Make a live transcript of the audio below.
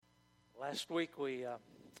Last week we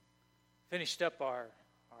finished up our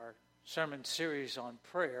sermon series on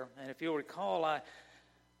prayer, and if you'll recall,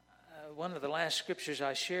 one of the last scriptures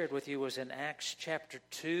I shared with you was in Acts chapter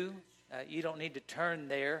 2. You don't need to turn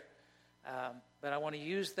there, but I want to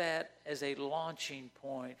use that as a launching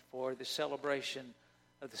point for the celebration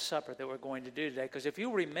of the supper that we're going to do today. Because if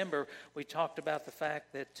you'll remember, we talked about the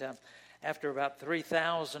fact that after about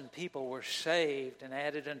 3,000 people were saved and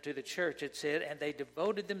added unto the church, it said, and they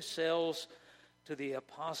devoted themselves to the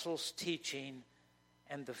apostles' teaching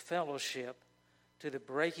and the fellowship, to the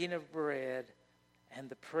breaking of bread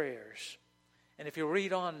and the prayers. And if you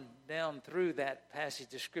read on down through that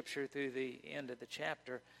passage of Scripture through the end of the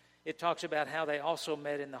chapter, it talks about how they also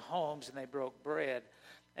met in the homes and they broke bread.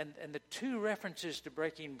 And the two references to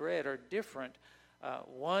breaking bread are different.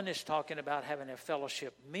 One is talking about having a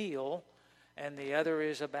fellowship meal, and the other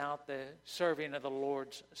is about the serving of the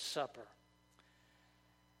Lord's Supper.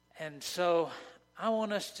 And so I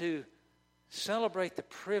want us to celebrate the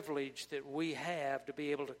privilege that we have to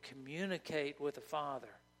be able to communicate with the Father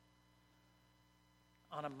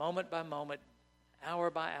on a moment-by-moment,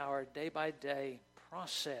 hour-by-hour, day-by-day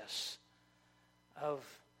process of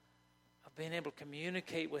being able to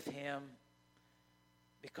communicate with Him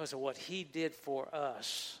because of what He did for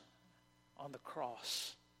us on the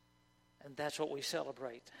cross. And that's what we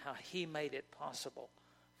celebrate, how He made it possible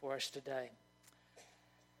for us today.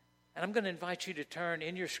 And I'm going to invite you to turn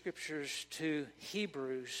in your scriptures to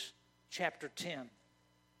Hebrews chapter 10.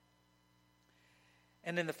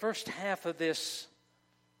 And in the first half of this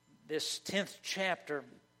 10th chapter,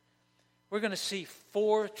 we're going to see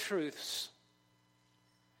four truths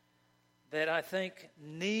that I think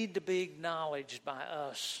need to be acknowledged by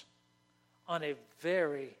us on a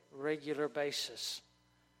very regular basis.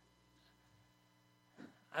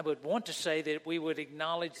 I would want to say that we would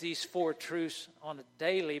acknowledge these four truths on a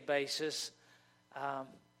daily basis,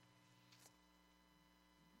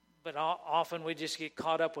 but often we just get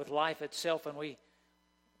caught up with life itself and we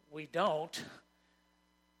don't.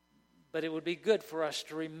 But it would be good for us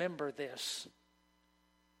to remember this.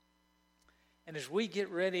 And as we get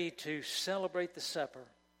ready to celebrate the supper,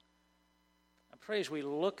 I pray as we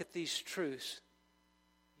look at these truths,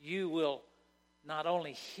 you will not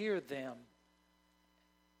only hear them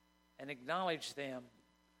and acknowledge them,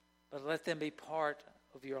 but let them be part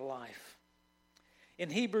of your life. In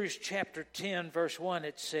Hebrews chapter 10, verse 1,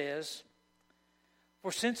 it says,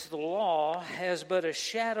 "For since the law has but a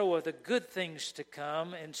shadow of the good things to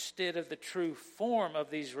come instead of the true form of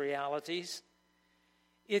these realities,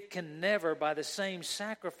 it can never, by the same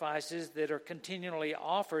sacrifices that are continually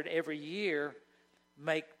offered every year,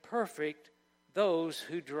 make perfect those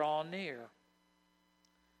who draw near.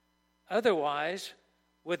 Otherwise,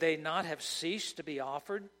 would they not have ceased to be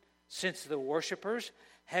offered, since the worshipers,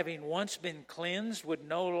 having once been cleansed, would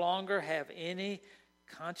no longer have any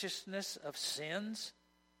consciousness of sins?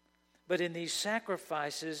 But in these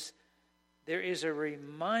sacrifices, there is a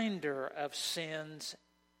reminder of sins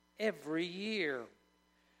every year.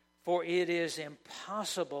 For it is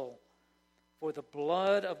impossible for the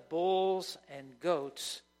blood of bulls and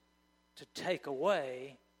goats to take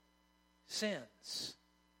away sins."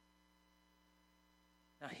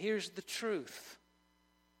 Now here's the truth.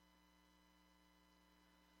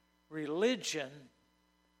 Religion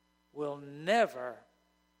will never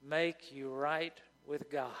make you right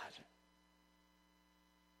with God.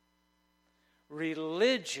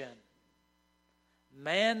 Religion,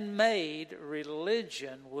 man-made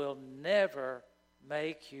religion, will never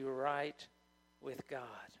make you right with God.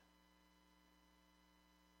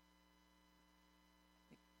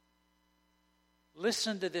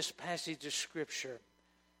 Listen to this passage of Scripture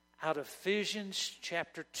out of Ephesians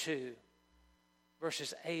chapter 2,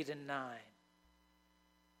 verses 8 and 9.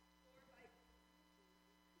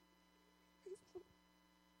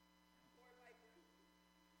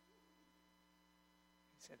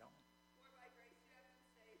 Sit down. For by grace you have been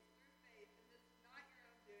saved through faith, and this is not your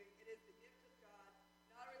own doing. It is the gift of God,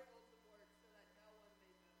 not a result of works, so that no one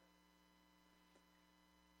may boast.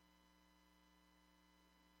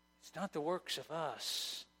 It's not the works of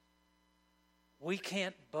us. We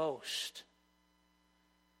can't boast.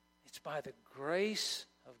 It's by the grace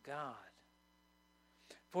of God.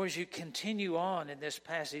 For as you continue on in this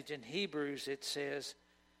passage in Hebrews, it says,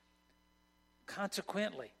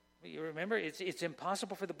 consequently, you remember, it's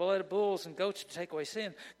impossible for the blood of bulls and goats to take away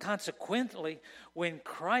sin. Consequently, when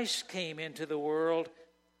Christ came into the world,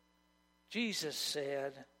 Jesus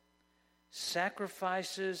said,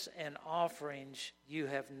 "Sacrifices and offerings you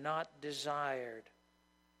have not desired,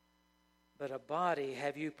 but a body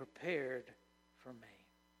have you prepared for me."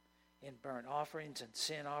 in burnt offerings and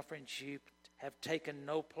sin offerings you have taken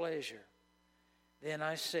no pleasure. Then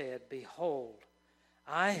I said, Behold,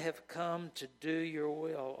 I have come to do your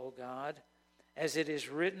will, O God, as it is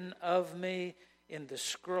written of me in the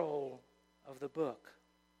scroll of the book.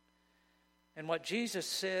 And what Jesus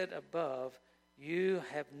said above, you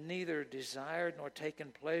have neither desired nor taken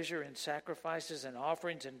pleasure in sacrifices and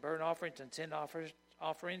offerings and burnt offerings and sin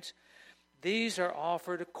offerings. These are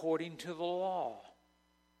offered according to the law.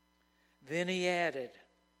 Then he added,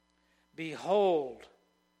 Behold,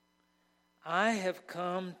 I have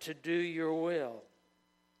come to do your will.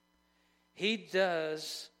 He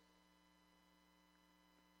does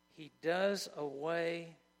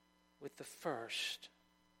away with the first.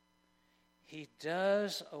 He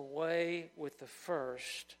does away with the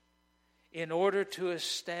first in order to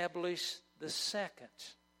establish the second.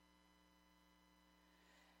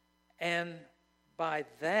 And by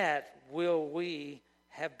that will we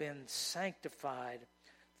have been sanctified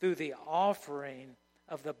through the offering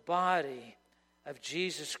of the body of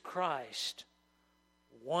Jesus Christ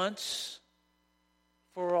once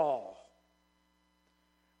for all.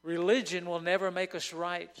 Religion will never make us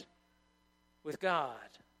right with God.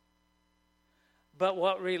 But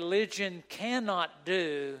what religion cannot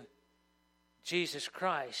do, Jesus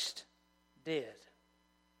Christ did.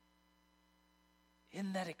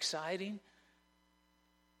 Isn't that exciting?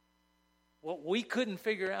 What we couldn't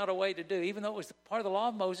figure out a way to do, even though it was part of the law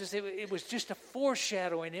of Moses, it was just a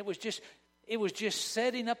foreshadowing. It was just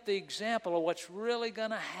setting up the example of what's really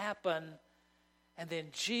going to happen. And then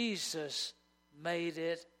Jesus made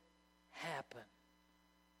it happen.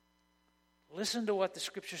 Listen to what the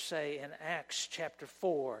scriptures say in Acts chapter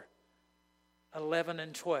 4, 11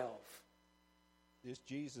 and 12. This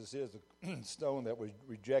Jesus is the stone that was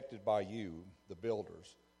rejected by you, the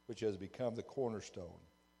builders, which has become the cornerstone.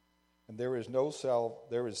 And there is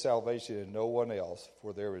salvation in no one else,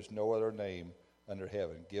 for there is no other name under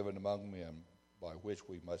heaven given among men by which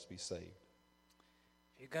we must be saved.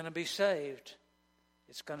 If you're going to be saved,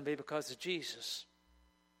 it's going to be because of Jesus.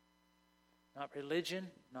 Not religion,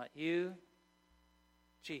 not you.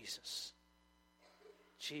 Jesus.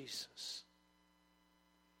 Jesus.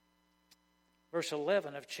 Verse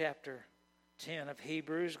 11 of chapter 10 of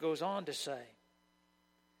Hebrews goes on to say,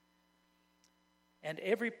 And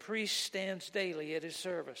every priest stands daily at his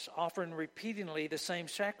service, offering repeatedly the same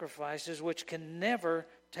sacrifices which can never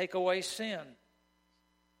take away sin.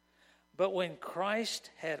 But when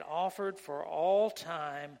Christ had offered for all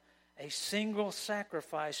time a single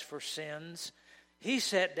sacrifice for sins, he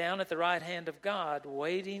sat down at the right hand of God,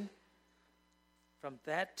 waiting from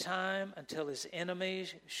that time until his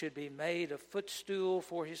enemies should be made a footstool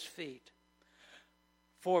for his feet.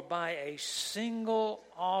 For by a single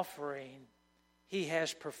offering he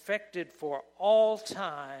has perfected for all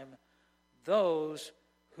time those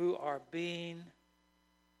who are being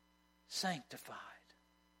sanctified.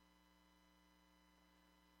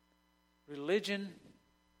 Religion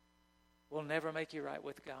will never make you right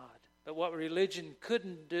with God. But what religion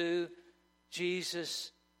couldn't do,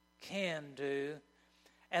 Jesus can do.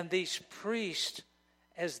 And these priests,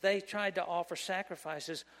 as they tried to offer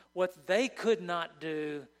sacrifices, what they could not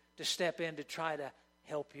do to step in to try to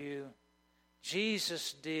help you,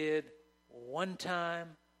 Jesus did one time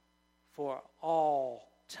for all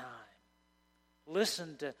time.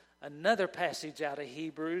 Listen to another passage out of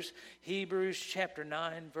Hebrews, Hebrews chapter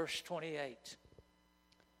 9, verse 28.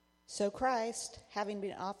 So Christ, having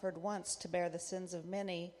been offered once to bear the sins of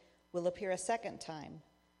many, will appear a second time,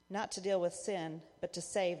 not to deal with sin, but to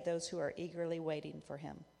save those who are eagerly waiting for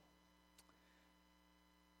him.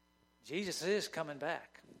 Jesus is coming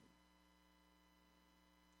back.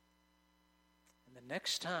 And the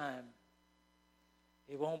next time,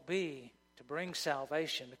 it won't be to bring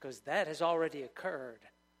salvation, because that has already occurred.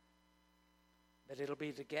 But it'll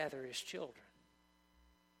be to gather his children.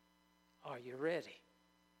 Are you ready?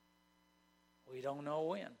 We don't know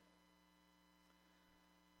when.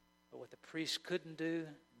 But what the priest couldn't do,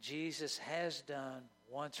 Jesus has done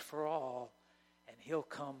once for all. And he'll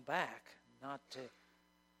come back, not to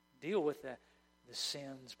deal with the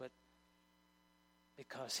sins, but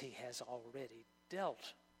because he has already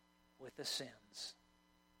dealt with the sins.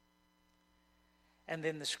 And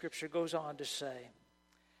then the scripture goes on to say,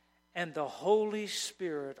 And the Holy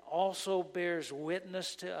Spirit also bears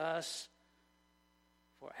witness to us,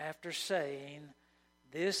 for after saying,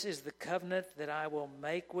 This is the covenant that I will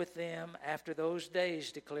make with them after those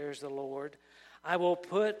days, declares the Lord. I will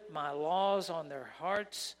put my laws on their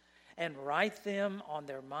hearts and write them on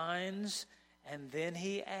their minds. And then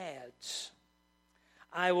he adds,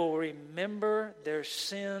 I will remember their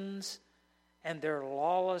sins and their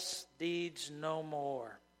lawless deeds no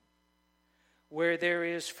more. Where there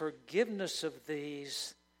is forgiveness of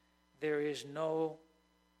these, there is no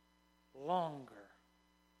longer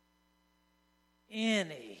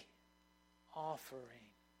any offering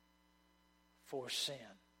for sin.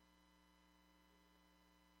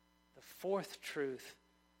 The fourth truth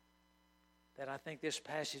that I think this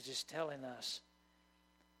passage is telling us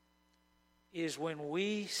is when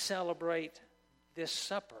we celebrate this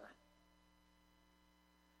supper,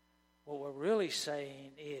 what we're really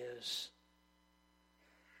saying is,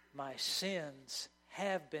 my sins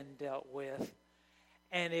have been dealt with,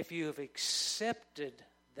 and if you have accepted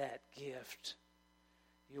that gift,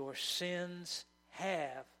 your sins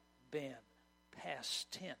have been,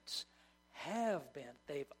 past tense, have been.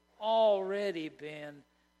 They've already been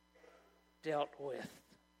dealt with.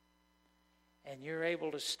 And you're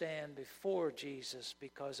able to stand before Jesus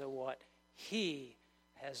because of what He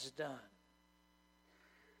has done.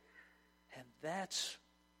 And that's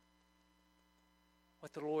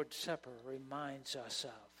what the Lord's Supper reminds us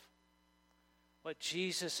of. What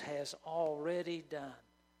Jesus has already done.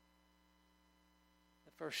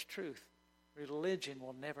 The first truth, religion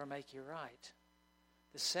will never make you right.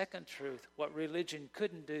 The second truth, what religion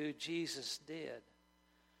couldn't do, Jesus did.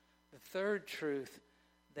 The third truth,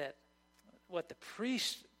 that what the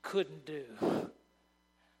priest couldn't do,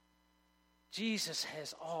 Jesus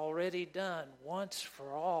has already done once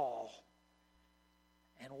for all.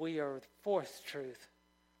 And we are, the fourth truth,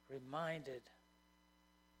 reminded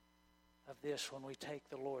of this when we take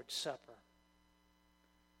the Lord's Supper,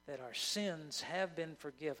 that our sins have been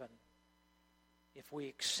forgiven if we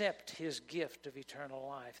accept His gift of eternal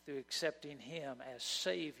life through accepting Him as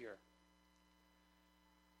Savior.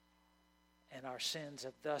 And our sins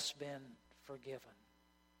have thus been forgiven.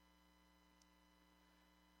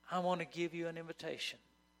 I want to give you an invitation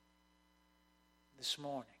this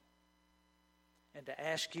morning and to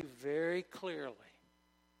ask you very clearly,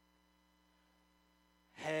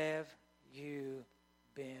 have you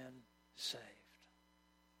been saved?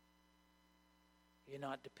 You're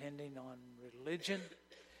not depending on religion.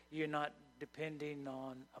 You're not depending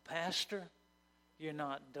on a pastor. You're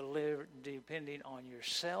not depending on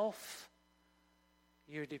yourself.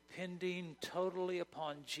 You're depending totally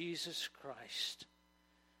upon Jesus Christ,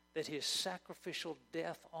 that His sacrificial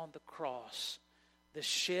death on the cross, the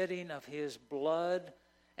shedding of His blood,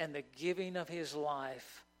 and the giving of His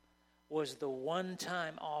life was the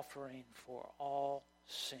one-time offering for all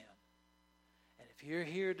sin. And if you're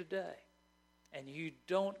here today and you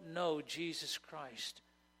don't know Jesus Christ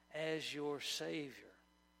as your Savior,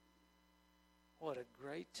 what a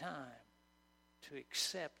great time to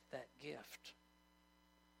accept that gift.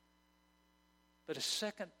 But a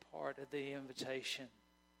second part of the invitation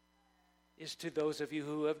is to those of you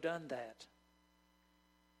who have done that.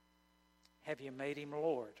 Have you made Him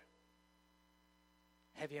Lord?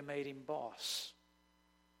 Have you made Him boss?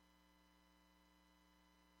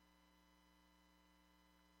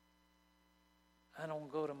 I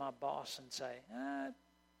don't go to my boss and say, I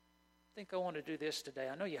think I want to do this today.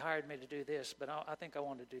 I know you hired me to do this, but I think I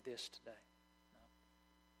want to do this today. No.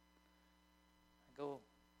 I go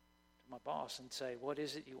to my boss and say, what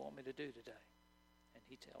is it you want me to do today? And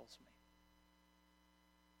he tells me.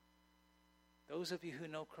 Those of you who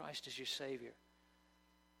know Christ as your Savior,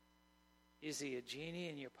 is He a genie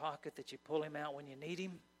in your pocket that you pull Him out when you need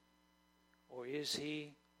Him? Or is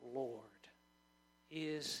He Lord?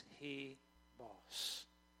 Is He boss?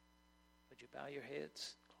 Would you bow your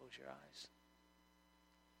heads, close your eyes?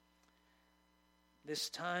 This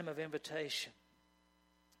time of invitation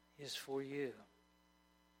is for you.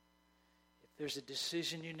 If there's a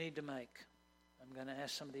decision you need to make, I'm going to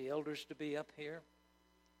ask some of the elders to be up here.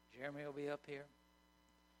 Jeremy will be up here.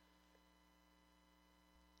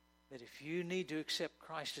 That if you need to accept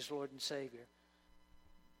Christ as Lord and Savior,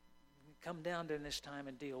 come down during this time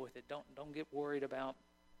and deal with it. Don't get worried about,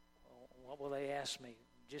 what will they ask me?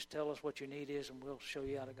 Just tell us what your need is and we'll show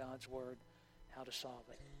you out of God's Word how to solve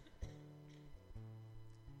it.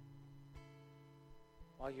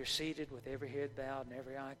 While you're seated with every head bowed and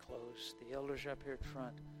every eye closed, the elders are up here at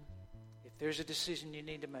front. If there's a decision you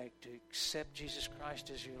need to make to accept Jesus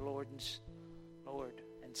Christ as your Lord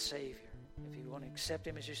and Savior, if you want to accept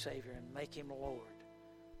Him as your Savior and make Him Lord,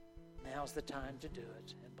 now's the time to do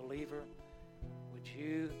it. And believer, would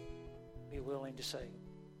you be willing to say,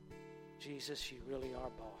 Jesus, you really are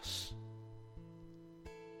boss?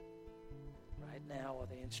 Right now, while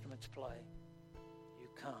the instruments play, you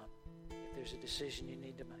come if there's a decision you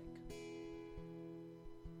need to make.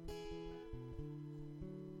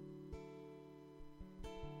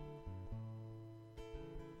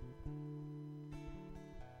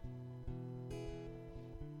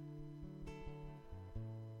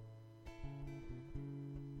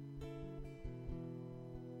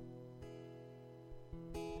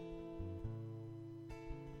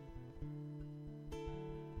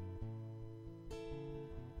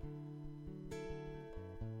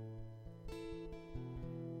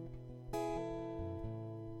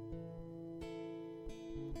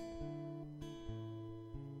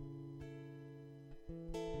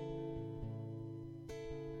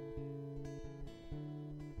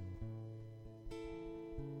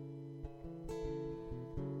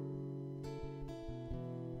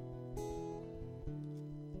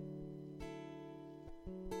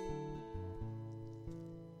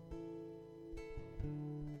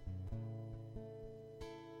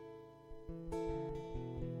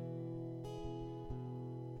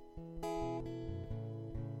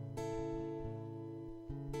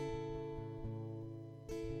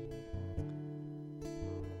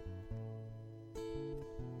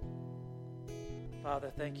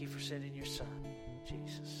 Father, thank you for sending your Son,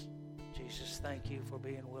 Jesus. Jesus, thank you for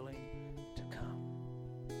being willing to come.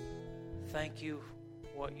 Thank you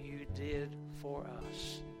for what you did for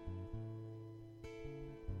us.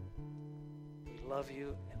 We love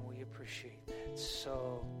you and we appreciate that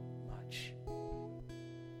so much.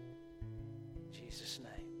 In Jesus'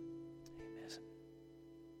 name, amen.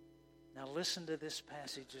 Now listen to this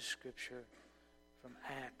passage of Scripture from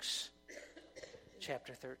Acts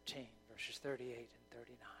chapter 13, verses 38 and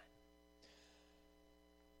 39.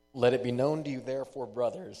 Let it be known to you, therefore,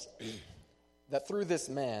 brothers, that through this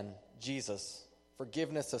man, Jesus,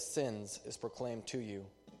 forgiveness of sins is proclaimed to you.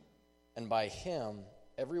 And by him,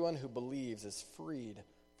 everyone who believes is freed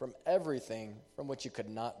from everything from which you could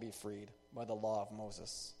not be freed by the law of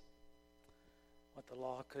Moses. What the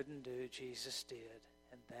law couldn't do, Jesus did.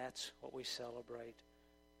 And that's what we celebrate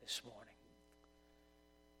this morning.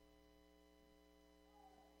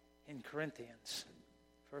 In Corinthians,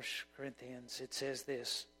 1 Corinthians, it says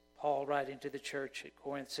this. Paul, writing to the church at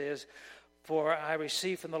Corinth, says, "For I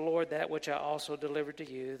received from the Lord that which I also delivered to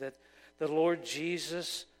you, that the Lord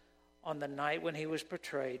Jesus, on the night when he was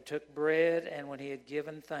betrayed, took bread, and when he had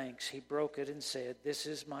given thanks, he broke it and said, 'This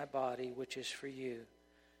is my body, which is for you.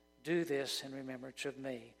 Do this in remembrance of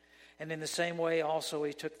me.' And in the same way also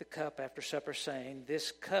he took the cup after supper, saying,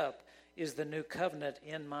 'This cup is the new covenant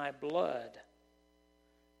in my blood.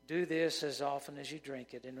 Do this as often as you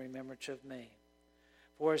drink it in remembrance of me.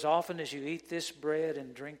 For as often as you eat this bread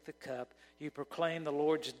and drink the cup, you proclaim the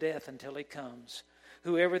Lord's death until he comes.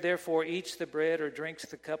 Whoever therefore eats the bread or drinks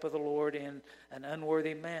the cup of the Lord in an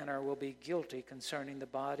unworthy manner will be guilty concerning the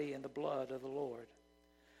body and the blood of the Lord.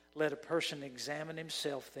 Let a person examine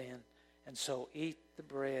himself then, and so eat the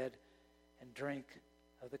bread and drink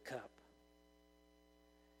of the cup.'"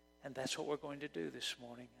 And that's what we're going to do this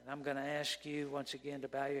morning. And I'm going to ask you once again to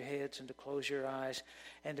bow your heads and to close your eyes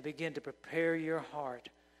and to begin to prepare your heart.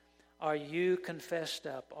 Are you confessed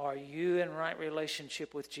up? Are you in right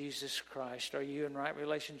relationship with Jesus Christ? Are you in right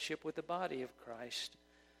relationship with the body of Christ?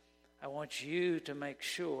 I want you to make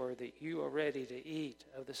sure that you are ready to eat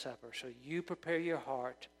of the supper. So you prepare your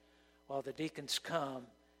heart while the deacons come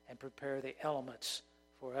and prepare the elements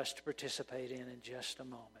for us to participate in just a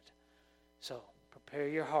moment. So prepare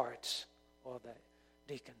your hearts while the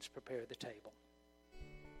deacons prepare the table.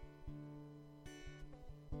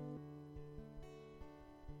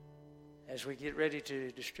 As we get ready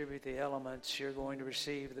to distribute the elements, you're going to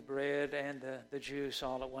receive the bread and the juice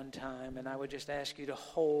all at one time. And I would just ask you to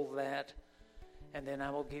hold that, and then I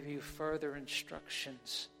will give you further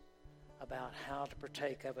instructions about how to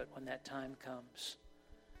partake of it when that time comes.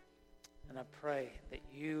 And I pray that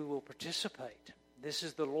you will participate. This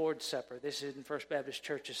is the Lord's Supper. This isn't First Baptist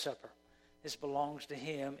Church's supper. This belongs to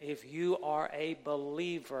him. If you are a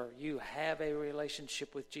believer, you have a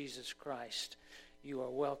relationship with Jesus Christ, you are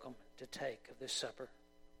welcome to take of this supper.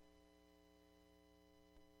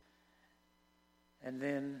 And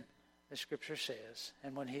then the scripture says,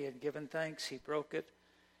 "And when he had given thanks, he broke it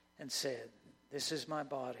and said, 'This is my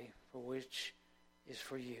body, for which is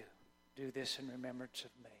for you. Do this in remembrance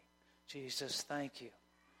of me.'" Jesus, thank you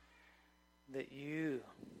that you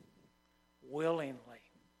willingly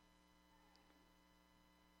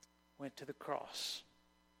went to the cross.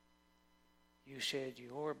 You shed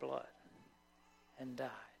your blood and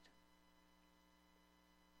died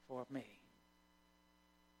for me,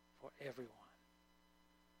 for everyone.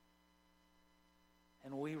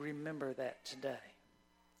 And we remember that today.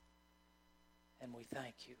 And we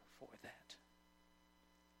thank you for that.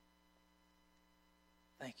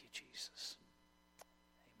 Thank you, Jesus.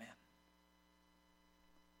 Amen.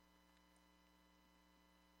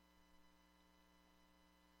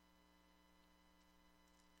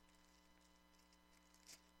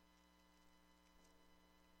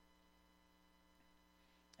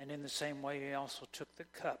 And in the same way, he also took the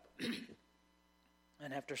cup,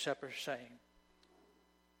 and after supper saying,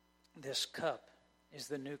 "This cup is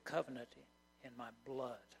the new covenant in my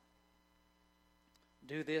blood.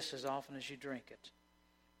 Do this as often as you drink it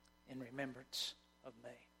in remembrance of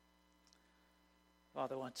me."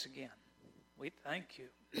 Father, once again, we thank you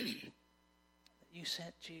that you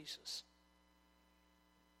sent Jesus.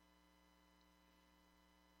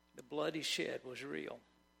 The blood he shed was real.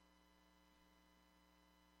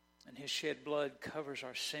 And his shed blood covers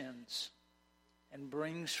our sins and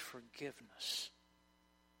brings forgiveness.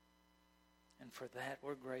 And for that,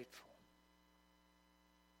 we're grateful.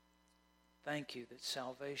 Thank you that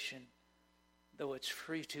salvation, though it's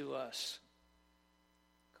free to us,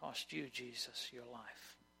 cost you, Jesus, your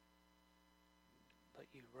life.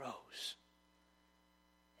 But you rose.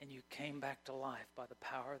 And you came back to life by the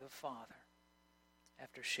power of the Father.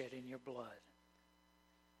 after shedding your blood,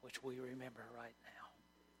 which we remember right now.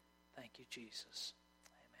 Thank you, Jesus.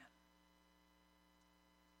 Amen.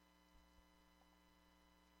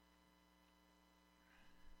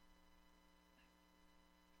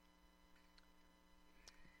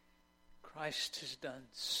 Christ has done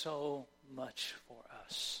so much for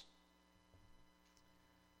us.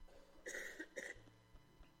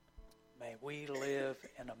 May we live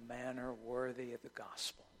in a manner worthy of the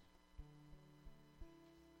gospel.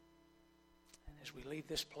 And as we leave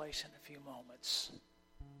this place in a few moments,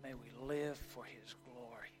 may we live for His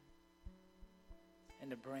glory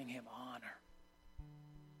and to bring Him honor.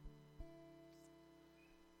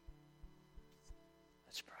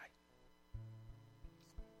 Let's pray.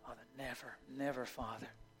 Father, never, Father,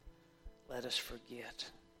 let us forget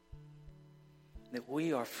that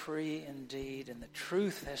we are free indeed, and the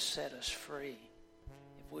truth has set us free.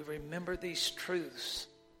 If we remember these truths,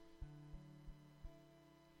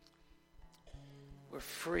 we're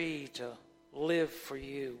free to live for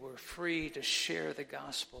you. We're free to share the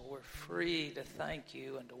gospel. We're free to thank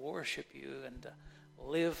you and to worship you and to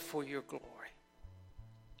live for your glory.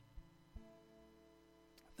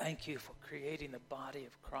 Thank you for creating the body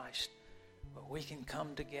of Christ where we can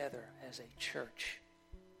come together as a church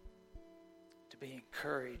to be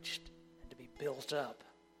encouraged and to be built up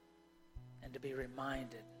and to be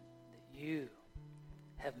reminded that you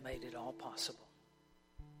have made it all possible.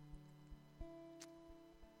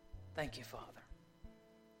 Thank you, Father,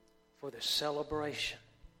 for the celebration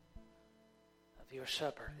of your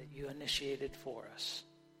supper that you initiated for us.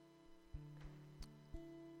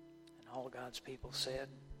 And all God's people said,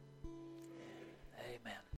 Amen.